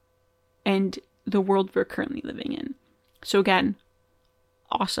the world we're currently living in. So again,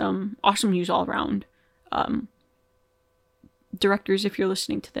 awesome news all around. Directors, if you're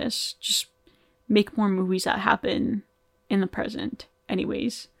listening to this, just make more movies that happen in the present.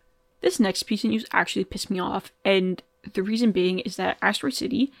 Anyways, this next piece of news actually pissed me off, and the reason being is that Asteroid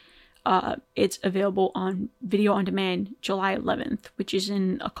City, it's available on video on demand July 11th, which is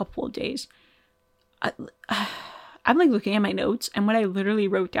in a couple of days. I'm like looking at my notes, and what I literally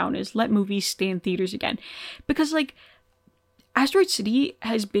wrote down is let movies stay in theaters again, because like Asteroid City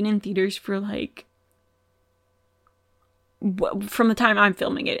has been in theaters for like from the time I'm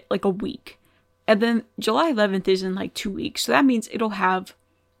filming it, like a week, and then July 11th is in like 2 weeks, so that means it'll have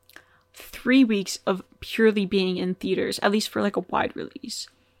 3 weeks of purely being in theaters, at least for like a wide release.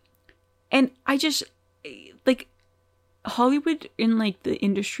 And I just like Hollywood in like the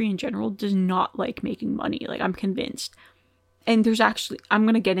industry in general does not like making money. Like I'm convinced. And there's actually, I'm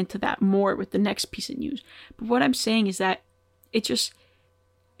going to get into that more with the next piece of news. But what I'm saying is that it's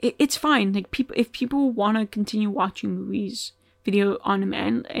fine. Like if people want to continue watching movies, video on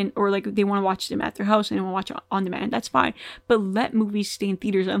demand, or like they want to watch them at their house and they want to watch on demand, that's fine. But let movies stay in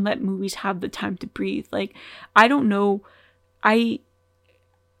theaters and let movies have the time to breathe. Like, I don't know.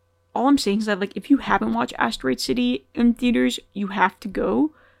 All I'm saying is that, like, if you haven't watched Asteroid City in theaters, you have to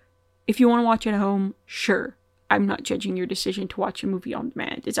go. If you want to watch it at home, sure. I'm not judging your decision to watch a movie on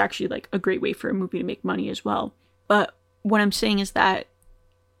demand. It's actually, like, a great way for a movie to make money as well. But what I'm saying is that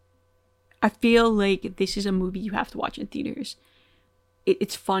I feel like this is a movie you have to watch in theaters.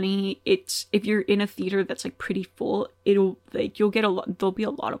 It's funny. If you're in a theater that's, like, pretty full, there'll be a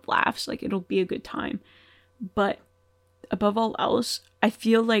lot of laughs. Like, it'll be a good time. But above all else, I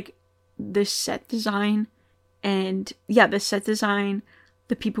feel like the set design, the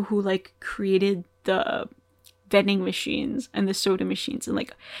people who like created the vending machines and the soda machines and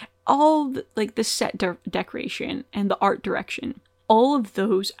like all the set decoration and the art direction, all of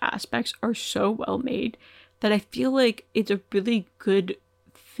those aspects are so well made that I feel like it's a really good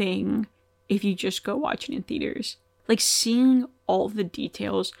thing if you just go watch it in theaters. Like seeing all the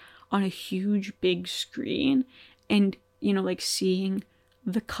details on a huge big screen, and like seeing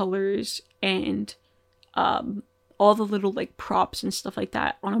the colors and all the little like props and stuff like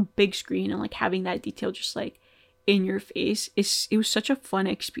that on a big screen, and like having that detail just like in your face, it was such a fun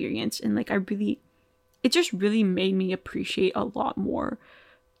experience. And like it just really made me appreciate a lot more.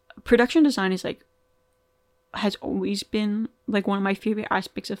 Production design is like has always been like one of my favorite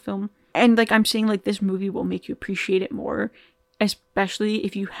aspects of film, and like I'm saying, like this movie will make you appreciate it more, especially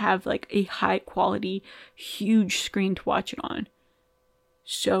if you have like a high quality huge screen to watch it on.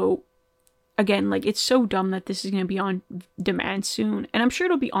 So again, like it's so dumb that this is going to be on demand soon, and I'm sure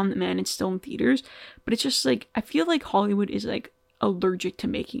it'll be on demand and still in theaters, but it's just like I feel like Hollywood is like allergic to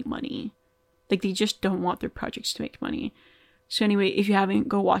making money. Like they just don't want their projects to make money. So anyway, if you haven't,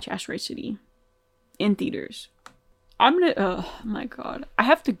 go watch Asteroid City in theaters. Oh my god, I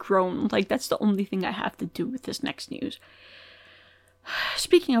have to groan. Like that's the only thing I have to do with this next news.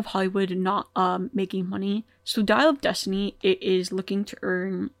 Speaking of Hollywood not making money, so Dial of Destiny, it is looking to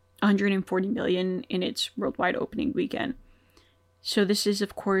earn 140 million in its worldwide opening weekend. So this is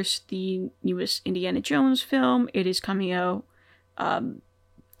of course the newest Indiana Jones film. It is coming out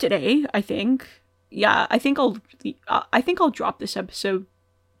today, I think. Yeah, I think I'll drop this episode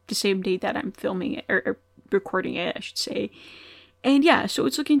the same day that I'm filming it, or recording it, I should say. And yeah, so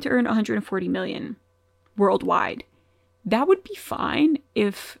it's looking to earn 140 million worldwide. That would be fine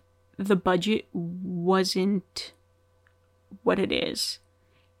if the budget wasn't what it is.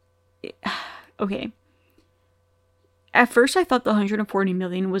 Okay. At first I thought the 140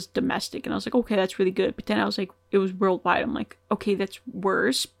 million was domestic, and I was like, okay, that's really good. But then I was like, it was worldwide. I'm like, okay, that's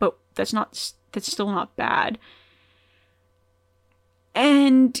worse, but that's still not bad.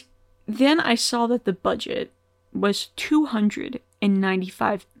 And then I saw that the budget was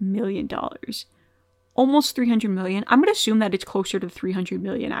 $295 million. Almost 300 million. I'm going to assume that it's closer to 300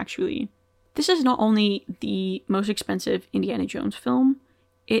 million, actually. This is not only the most expensive Indiana Jones film,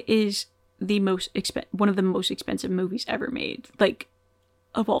 it is one of the most expensive movies ever made, like,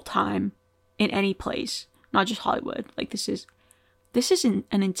 of all time, in any place, not just Hollywood. Like, this is an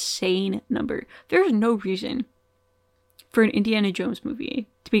insane number. There's no reason for an Indiana Jones movie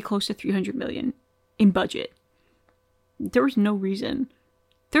to be close to 300 million in budget. There was no reason.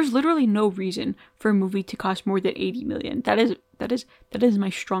 There's literally no reason for a movie to cost more than 80 million. That is my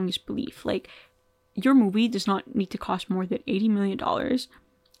strongest belief. Like, your movie does not need to cost more than $80 million.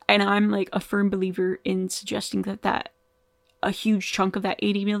 And I'm like a firm believer in suggesting that a huge chunk of that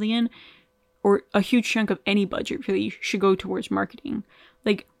 80 million, or a huge chunk of any budget, really should go towards marketing.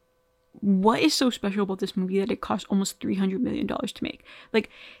 Like, what is so special about this movie that it cost almost $300 million to make? Like,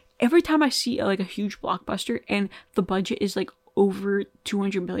 every time I see like a huge blockbuster and the budget is like over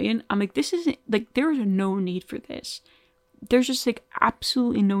 200 million, I'm like, this isn't, like, there is no need for this. There's just like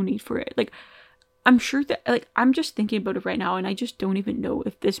absolutely no need for it. Like, I'm sure that, like, I'm just thinking about it right now, and I just don't even know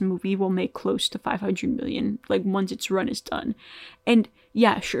if this movie will make close to 500 million, like, once its run is done. And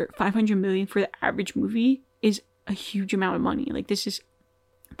yeah, sure, 500 million for the average movie is a huge amount of money. Like, this is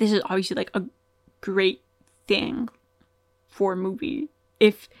obviously like a great thing for a movie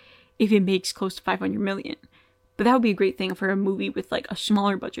if it makes close to 500 million. But that would be a great thing for a movie with like a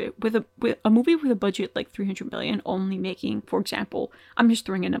smaller budget. With a movie with a budget like 300 million only making, for example, I'm just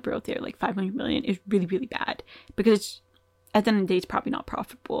throwing a number out there, like 500 million is really, really bad, because it's, at the end of the day, it's probably not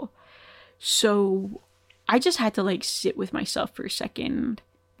profitable. So I just had to like sit with myself for a second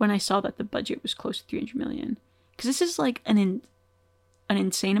when I saw that the budget was close to 300 million, because this is like an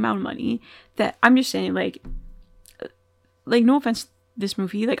insane amount of money that I'm just saying, like no offense, this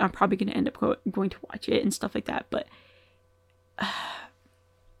movie, like, I'm probably going to end up going to watch it and stuff like that, but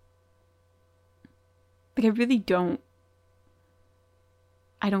like,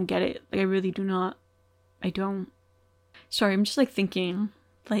 I don't get it. Like, I really do not. I don't. Sorry, I'm just like thinking,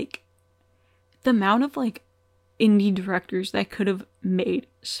 like, the amount of like indie directors that could have made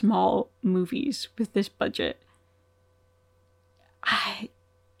small movies with this budget.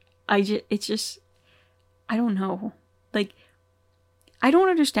 It's just, I don't know. Like, I don't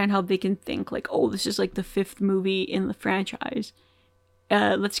understand how they can think like, oh, this is like the 5th movie in the franchise.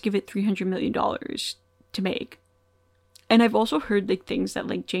 Let's give it $300 million to make. And I've also heard like things that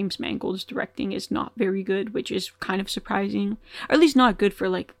like James Mangold's directing is not very good, which is kind of surprising. Or at least not good for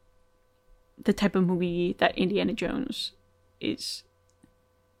like the type of movie that Indiana Jones is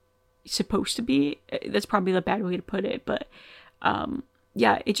supposed to be. That's probably the bad way to put it, but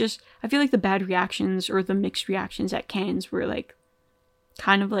yeah, I feel like the bad reactions or the mixed reactions at Cannes were like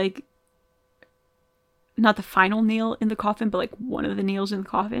kind of like not the final nail in the coffin, but like one of the nails in the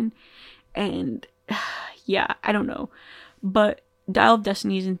coffin. And yeah, I don't know. But Dial of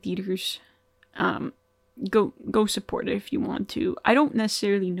Destiny is in theaters. Go support it if you want to. I don't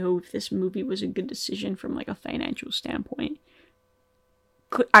necessarily know if this movie was a good decision from like a financial standpoint.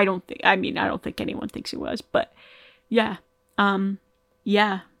 I don't think anyone thinks it was, but yeah.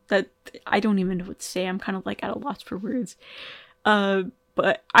 Yeah, that I don't even know what to say. I'm kind of like at a loss for words.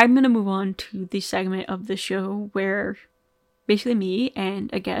 But I'm gonna move on to the segment of the show where basically me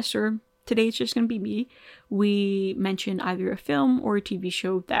and a guest, or today it's just gonna be me, we mention either a film or a TV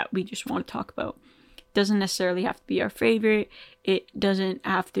show that we just want to talk about. It doesn't necessarily have to be our favorite. It doesn't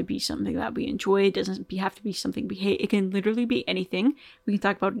have to be something that we enjoy. It doesn't have to be something we hate. It can literally be anything. We can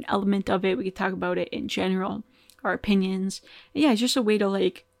talk about an element of it. We can talk about it in general, our opinions. And yeah, it's just a way to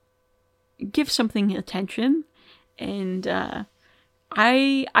like give something attention. And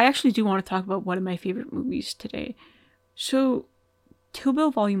I actually do want to talk about one of my favorite movies today. So Kill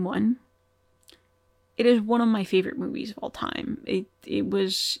Bill Volume 1, it is one of my favorite movies of all time. It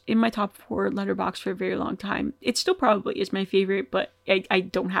was in my top 4 Letterboxd for a very long time. It still probably is my favorite, but I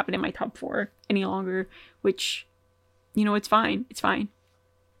don't have it in my top 4 any longer, which, you know, it's fine. It's fine.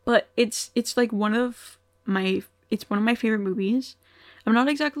 But it's like one of my favorite movies. I'm not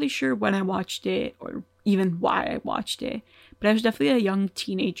exactly sure when I watched it or even why I watched it, but I was definitely a young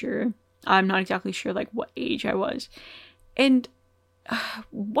teenager. I'm not exactly sure like what age I was. And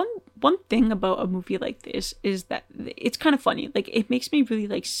one thing about a movie like this is that it's kind of funny. Like, it makes me really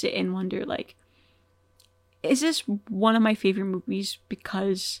like sit and wonder, like, is this one of my favorite movies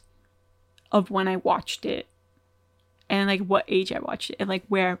because of when I watched it and like what age I watched it and like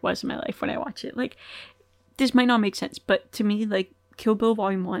where I was in my life when I watched it? Like, this might not make sense, but to me, like, Kill Bill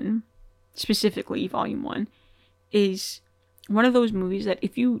Volume 1, specifically Volume 1, is one of those movies that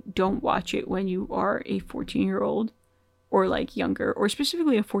if you don't watch it when you are a 14-year-old or like younger, or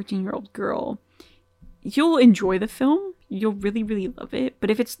specifically a 14-year-old girl, you'll enjoy the film. You'll really, really love it.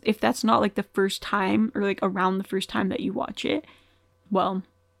 But if that's not like the first time or like around the first time that you watch it, well,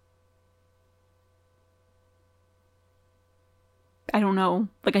 I don't know.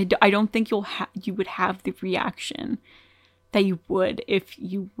 Like, I don't think you would have the reaction that you would if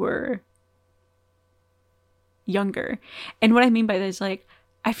you were younger. And what I mean by that is, like,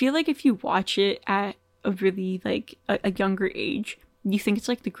 I feel like if you watch it at a really like a younger age, you think it's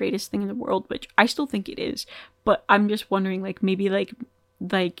like the greatest thing in the world, which I still think it is. But I'm just wondering, like, maybe like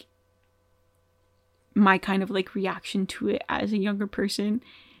my kind of like reaction to it as a younger person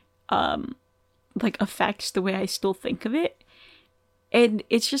like affects the way I still think of it. And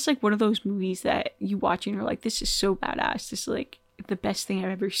it's just like one of those movies that you watch and you're like, this is so badass, this is like the best thing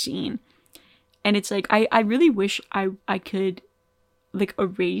I've ever seen. And it's like I really wish I could like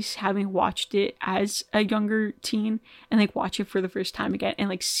erase having watched it as a younger teen and like watch it for the first time again and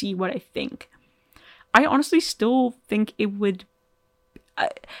like see what I think. I honestly still think it would.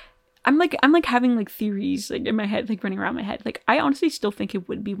 I'm like having like theories like in my head, like running around my head. Like, I honestly still think it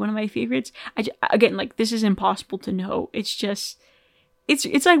would be one of my favorites. Again, like, this is impossible to know. It's just,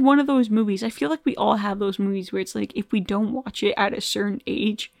 it's like one of those movies. I feel like we all have those movies where it's like, if we don't watch it at a certain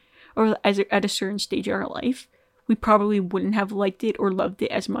age or at a certain stage of our life, we probably wouldn't have liked it or loved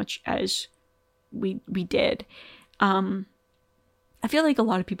it as much as we did. I feel like a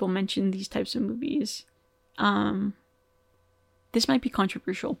lot of people mention these types of movies. This might be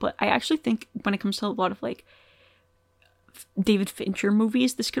controversial, but I actually think when it comes to a lot of like David Fincher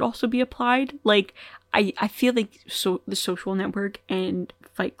movies, this could also be applied. Like, I feel like The Social Network and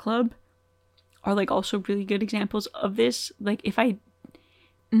Fight Club are like also really good examples of this. Like,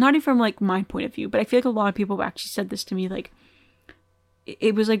 not even from like my point of view, but I feel like a lot of people have actually said this to me, like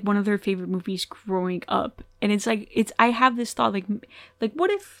it was like one of their favorite movies growing up. And it's like, I have this thought, like what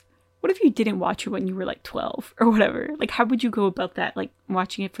if you didn't watch it when you were like 12 or whatever? Like, how would you go about that? Like,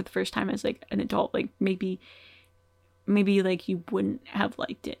 watching it for the first time as like an adult, like maybe like you wouldn't have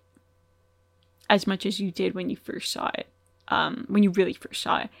liked it as much as you did when you first saw it, when you really first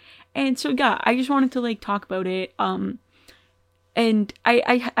saw it. And so yeah, I just wanted to like talk about it. And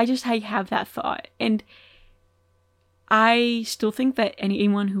I have that thought, and I still think that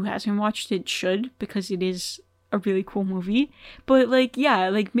anyone who hasn't watched it should, because it is a really cool movie. But like, yeah,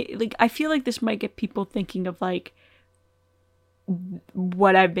 like I feel like this might get people thinking of like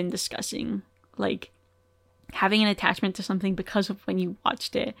what I've been discussing, like having an attachment to something because of when you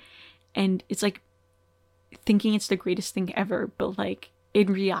watched it, and it's like thinking it's the greatest thing ever, but like in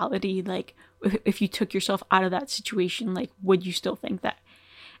reality, like if you took yourself out of that situation, like, would you still think that?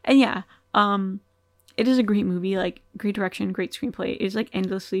 And yeah, it is a great movie, like great direction, great screenplay. It's like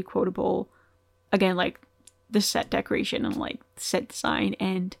endlessly quotable. Again, like, the set decoration and like set design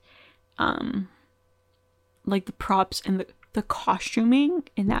and like the props and the costuming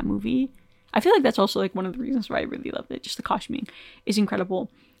in that movie. I feel like that's also like one of the reasons why I really loved it. Just the costuming is incredible.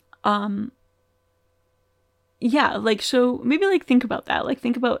 Yeah, like, so maybe like think about that. Like,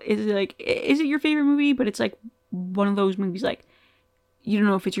 think about, is it your favorite movie, but it's like one of those movies like you don't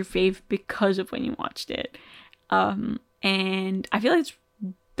know if it's your fave because of when you watched it. And I feel like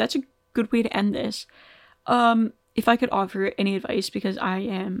that's a good way to end this. If I could offer any advice, because I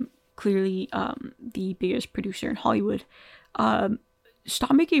am clearly the biggest producer in Hollywood,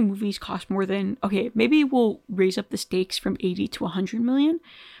 stop making movies cost more than, okay, maybe we'll raise up the stakes from 80 to 100 million.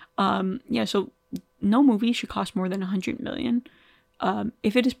 Yeah, so no movie should cost more than 100 million.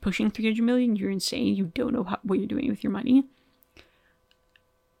 If it is pushing 300 million, you're insane. You don't know what you're doing with your money.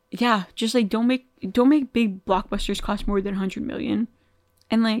 Yeah, just like don't make big blockbusters cost more than 100 million.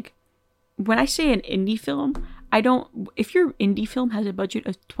 And like, when I say an indie film, if your indie film has a budget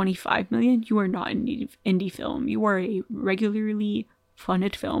of 25 million, you are not an indie film. You are a regularly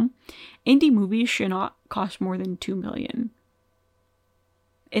funded film. Indie movies should not cost more than 2 million.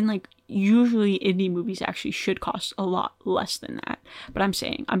 And like, usually indie movies actually should cost a lot less than that. But I'm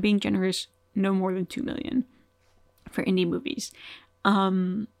being generous, no more than 2 million for indie movies.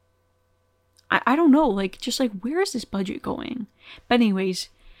 I don't know, like, just like, where is this budget going? But anyways,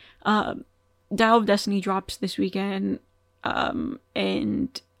 Dial of Destiny drops this weekend,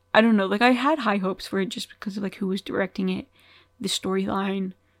 and I don't know, like, I had high hopes for it just because of like who was directing it, the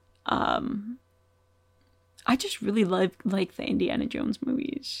storyline. I just really like the Indiana Jones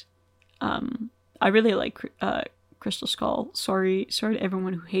movies. I really like Crystal Skull. Sorry to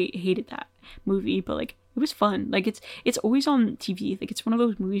everyone who hated that movie, but like, it was fun. Like, it's always on TV. Like, it's one of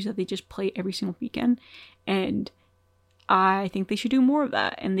those movies that they just play every single weekend, and I think they should do more of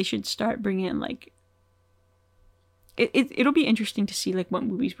that, and they should start bringing in like, it'll be interesting to see like what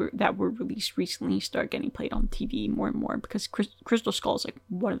movies that were released recently start getting played on TV more and more, because Crystal Skull is like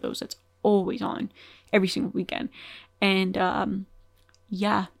one of those that's always on every single weekend. And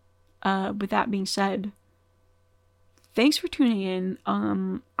yeah, with that being said, thanks for tuning in.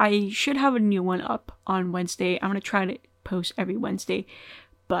 I should have a new one up on Wednesday. I'm gonna try to post every Wednesday,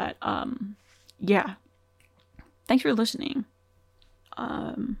 but yeah, thanks for listening.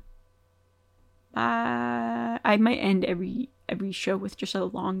 I might end every show with just a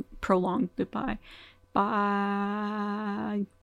long prolonged goodbye. Bye.